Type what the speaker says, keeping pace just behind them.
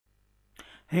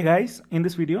Hey guys, in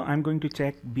this video I'm going to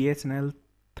check BSNL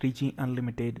 3G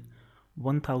Unlimited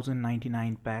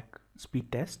 1099 pack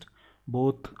speed test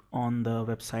both on the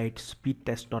website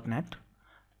speedtest.net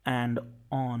and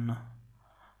on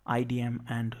IDM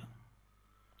and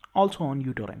also on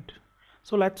Utorrent.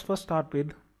 So let's first start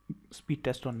with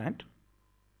speedtest.net.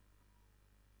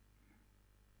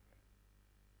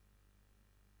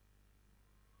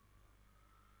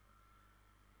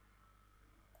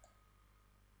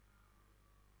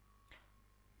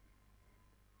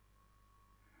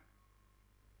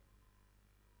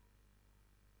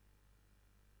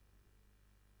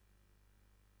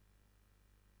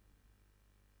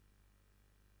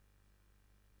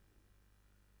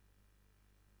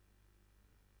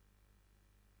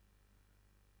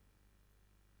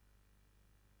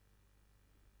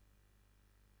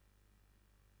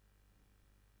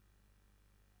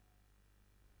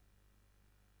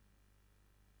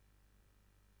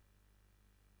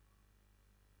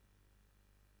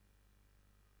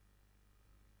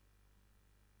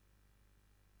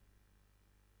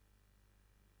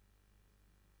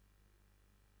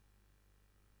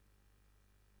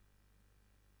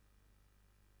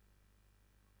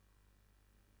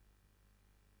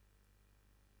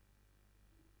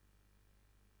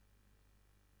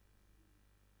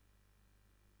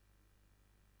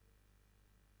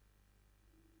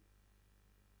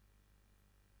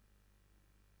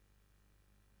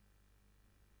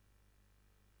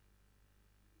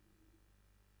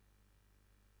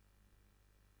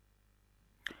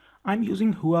 I'm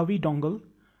using Huawei Dongle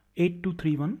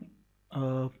E8231.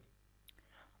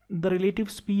 The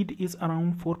relative speed is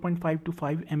around 4.5 to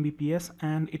 5 Mbps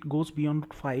and it goes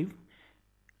beyond 5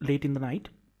 late in the night.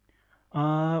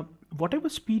 Whatever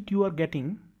speed you are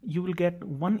getting, you will get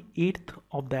 1/8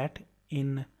 of that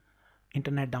in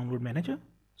Internet Download Manager.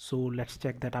 So let's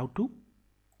check that out too.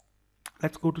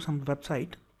 Let's go to some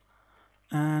website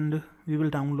and we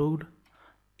will download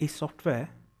a software.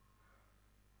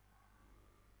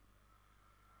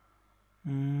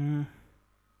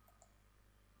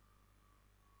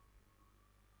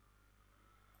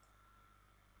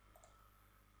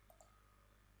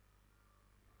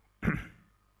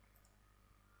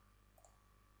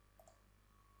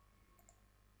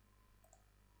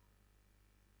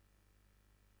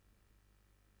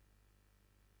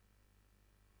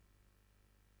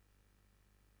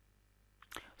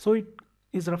 So it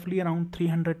is roughly around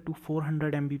 300 to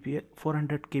 400 Mbps,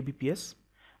 400 kbps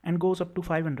and goes up to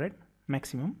 500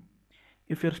 maximum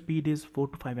if your speed is 4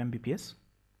 to 5 Mbps.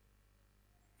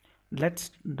 Let's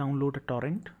download a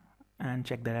torrent and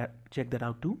check that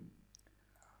out too.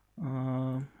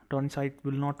 Torrent site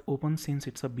will not open since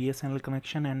it's a BSNL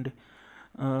connection, and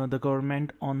the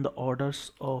government on the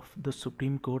orders of the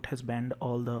Supreme Court has banned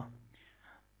all the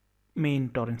main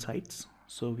torrent sites,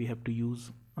 so we have to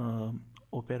use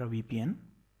Opera VPN.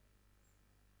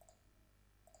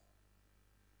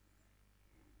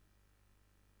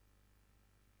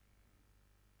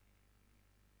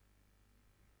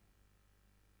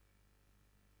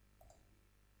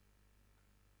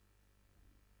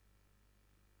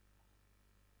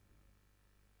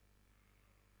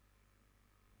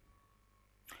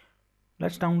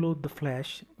 Let's download The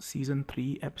Flash Season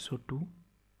 3 Episode 2.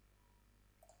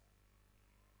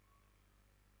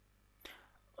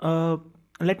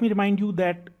 Let me remind you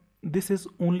that this is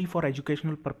only for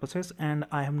educational purposes and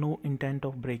I have no intent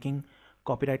of breaking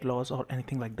copyright laws or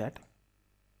anything like that.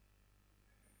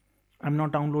 I'm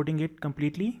not downloading it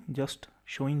completely, just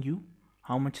showing you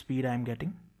how much speed I am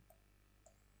getting.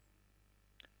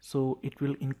 So it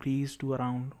will increase to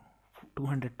around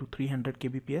 200 to 300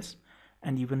 kbps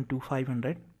and even to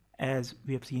 500 as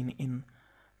we have seen in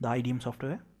the IDM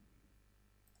software.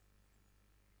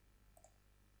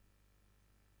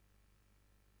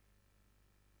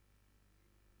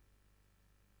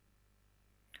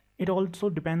 It also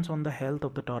depends on the health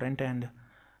of the torrent and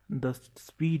the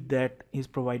speed that is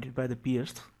provided by the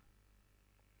peers.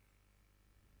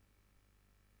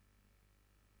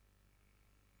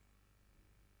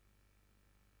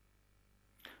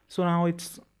 So now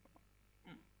it's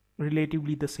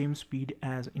relatively the same speed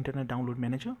as Internet Download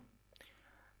Manager.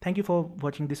 Thank you for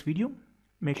watching this video.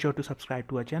 Make sure to subscribe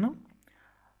to our channel.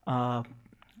 Bye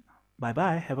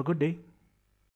bye. Have a good day.